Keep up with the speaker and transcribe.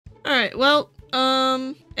Alright, well,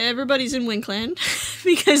 everybody's in Wind Clan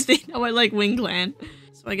because they know I like Wind Clan.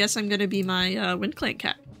 So I guess I'm gonna be my Wind Clan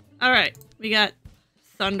cat. Alright, we got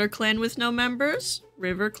Thunder Clan with no members,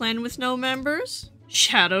 River Clan with no members,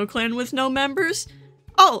 Shadow Clan with no members.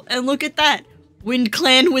 Oh, and look at that! Wind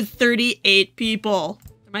Clan with 38 people.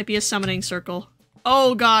 There might be a summoning circle.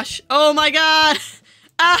 Oh gosh. Oh my god!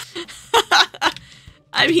 Ah!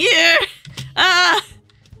 I'm here! Ah!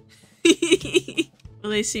 Will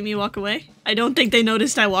they see me walk away? I don't think they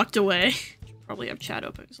noticed I walked away. Probably have chat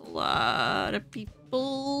open because a lot of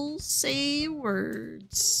people say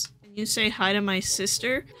words. Can you say hi to my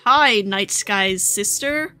sister? Hi, Night Sky's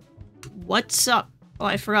sister. What's up? Oh,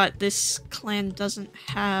 I forgot. This clan doesn't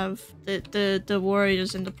have the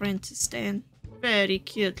warriors and the apprentice stand. Very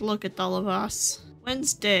cute. Look at all of us.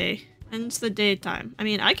 When's day? When's the daytime? I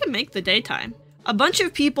mean, I can make the daytime. A bunch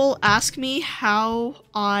of people ask me how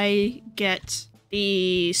I get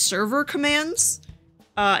the server commands,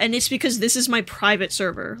 and it's because this is my private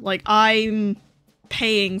server. Like, I'm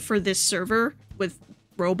paying for this server with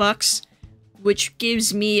Robux, which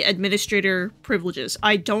gives me administrator privileges.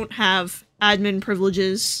 I don't have admin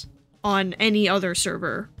privileges on any other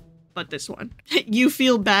server but this one. You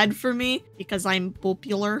feel bad for me because I'm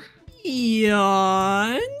popular?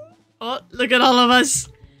 Yawn. Oh, look at all of us.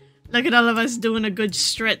 Look at all of us doing a good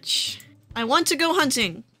stretch. I want to go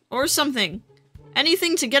hunting. Or something.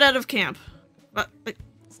 Anything to get out of camp. But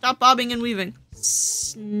stop bobbing and weaving.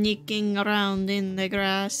 Sneaking around in the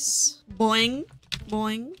grass. Boing.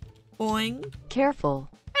 Boing. Boing. Careful.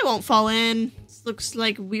 I won't fall in. This looks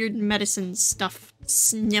like weird medicine stuff.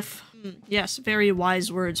 Sniff. Yes, very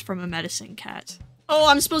wise words from a medicine cat. Oh,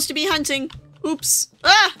 I'm supposed to be hunting. Oops.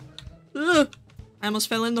 Ah! Ugh. I almost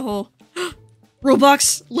fell in the hole.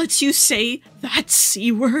 Roblox lets you say that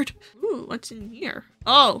C word. Ooh, what's in here?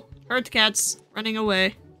 Oh, hurt cats running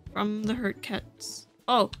away from the hurt cats.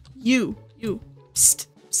 Oh, you. Psst,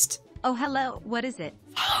 psst. Oh, hello. What is it?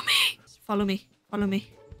 Follow me. Follow me. Follow me.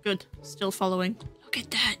 Good. Still following. Look at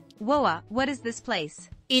that. Whoa, what is this place?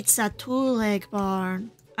 It's a two-leg barn.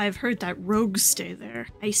 I've heard that rogues stay there.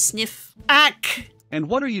 I sniff. Ack! And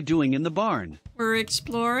what are you doing in the barn? We're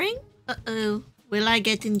exploring? Uh-oh. Will I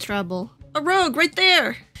get in trouble? A rogue right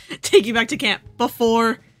there! Take you back to camp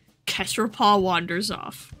before Kestrapaw wanders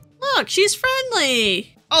off. Look, she's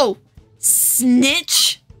friendly! Oh,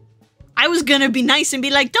 snitch! I was gonna be nice and be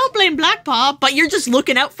like, don't blame Blackpaw, but you're just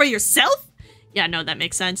looking out for yourself? Yeah, no, that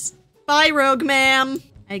makes sense. Bye, rogue ma'am.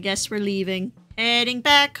 I guess we're leaving. Heading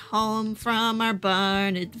back home from our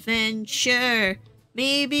barn adventure.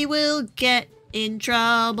 Maybe we'll get in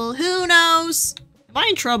trouble. Who knows? Am I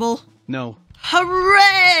in trouble? No.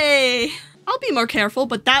 Hooray! I'll be more careful,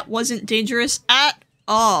 but that wasn't dangerous at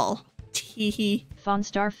all. Teehee.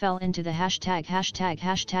 Fawnstar fell into the hashtag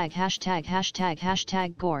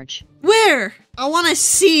gorge. Where? I want to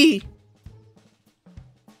see.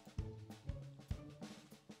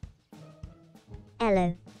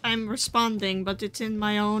 Hello. I'm responding, but it's in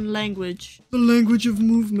my own language. The language of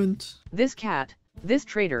movement. This cat, this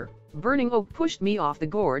traitor, Burning Oak pushed me off the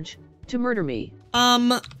gorge to murder me.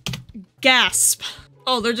 Gasp.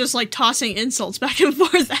 Oh, they're just like tossing insults back and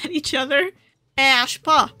forth at each other.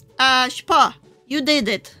 Ashpa, Ashpa, you did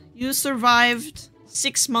it. You survived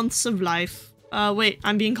 6 months of life. Wait,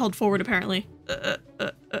 I'm being called forward apparently. I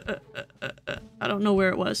don't know where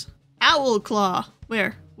it was. Owlclaw.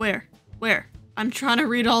 Where? I'm trying to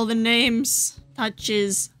read all the names.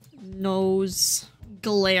 Touches, nose,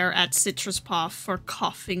 glare at Citrus Paw for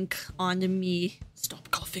coughing on me. Stop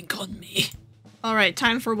coughing on me. Alright,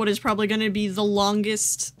 time for what is probably going to be the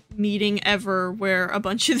longest meeting ever where a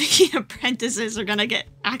bunch of the apprentices are gonna get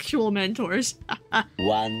actual mentors.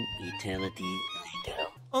 One eternity later.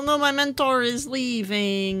 Oh no, my mentor is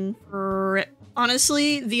leaving. Rip.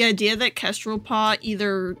 Honestly, the idea that Kestrel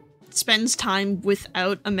either spends time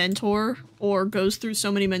without a mentor or goes through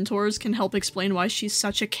so many mentors can help explain why she's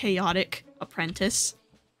such a chaotic apprentice.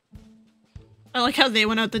 I like how they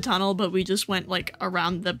went out the tunnel, but we just went, like,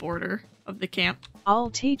 around the border of the camp. I'll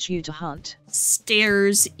teach you to hunt.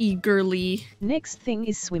 Stares eagerly. Next thing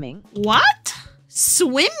is swimming. What?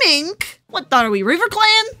 Swimming? What are we, River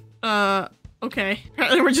Clan? Okay.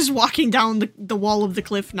 Apparently we're just walking down the wall of the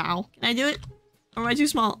cliff now. Can I do it? Or am I too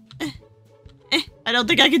small? I don't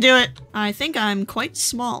think I can do it. I think I'm quite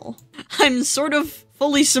small. I'm sort of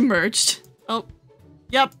fully submerged. Oh,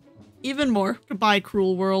 yep. Even more. Goodbye,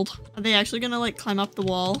 cruel world. Are they actually gonna, like, climb up the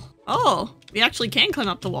wall? Oh, we actually can climb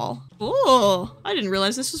up the wall. Oh, I didn't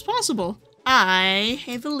realize this was possible. I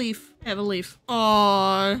have a leaf. I have a leaf.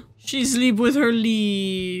 Aww, she sleep with her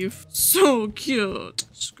leaf. So cute.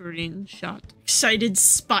 Screenshot. Excited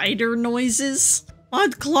spider noises.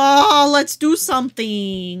 MacLeod, let's do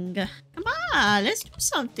something. Come on, let's do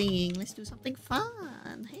something. Let's do something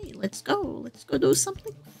fun. Hey, let's go. Let's go do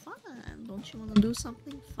something fun. Don't you want to do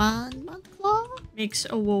something fun, MacLeod? Makes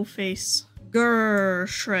a woe face. Grrr,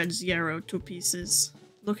 shreds Yarrow to pieces.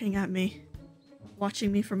 Looking at me.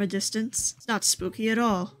 Watching me from a distance. It's not spooky at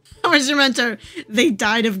all. How much you meant to? They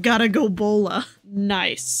died of gotta go bola.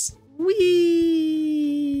 Nice.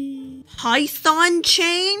 Wee. Python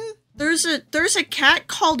chain? There's a cat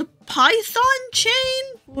called Python chain?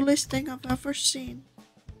 Coolest thing I've ever seen.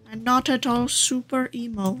 And not at all super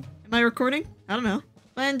emo. Am I recording? I don't know.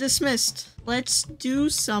 Plan dismissed. Let's do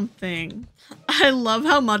something. I love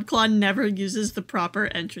how MacLeod never uses the proper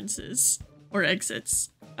entrances or exits.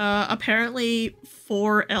 Apparently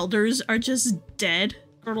 4 elders are just dead.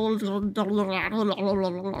 Uh-oh.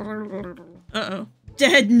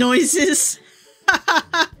 Dead noises.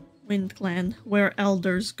 Wind Clan, where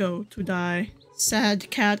elders go to die. Sad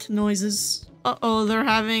cat noises. Uh-oh, they're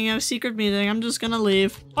having a secret meeting. I'm just gonna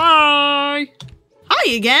leave. Bye!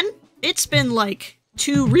 Hi again! It's been like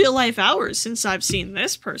 2 real-life hours since I've seen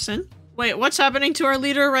this person. Wait, what's happening to our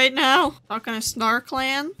leader right now? Talking to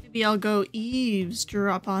Snarkland? Maybe I'll go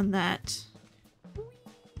eavesdrop on that.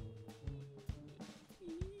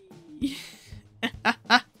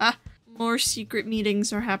 More secret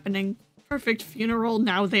meetings are happening. Perfect funeral,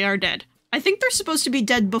 now they are dead. I think they're supposed to be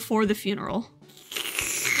dead before the funeral.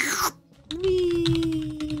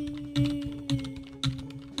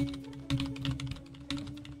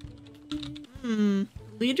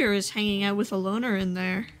 Leader is hanging out with a loner in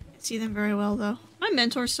there. Can't see them very well though. My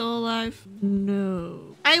mentor's still alive?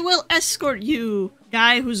 No. I will escort you,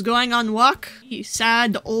 guy who's going on walk. You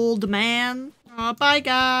sad old man. Aw, bye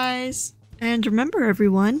guys. And remember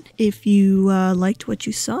everyone, if you liked what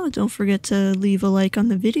you saw, don't forget to leave a like on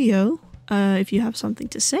the video. If you have something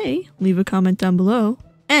to say, leave a comment down below.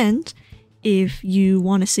 And if you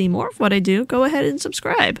want to see more of what I do, go ahead and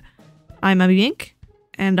subscribe. I'm Abby Ink,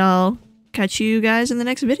 and I'll catch you guys in the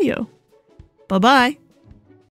next video. Bye-bye.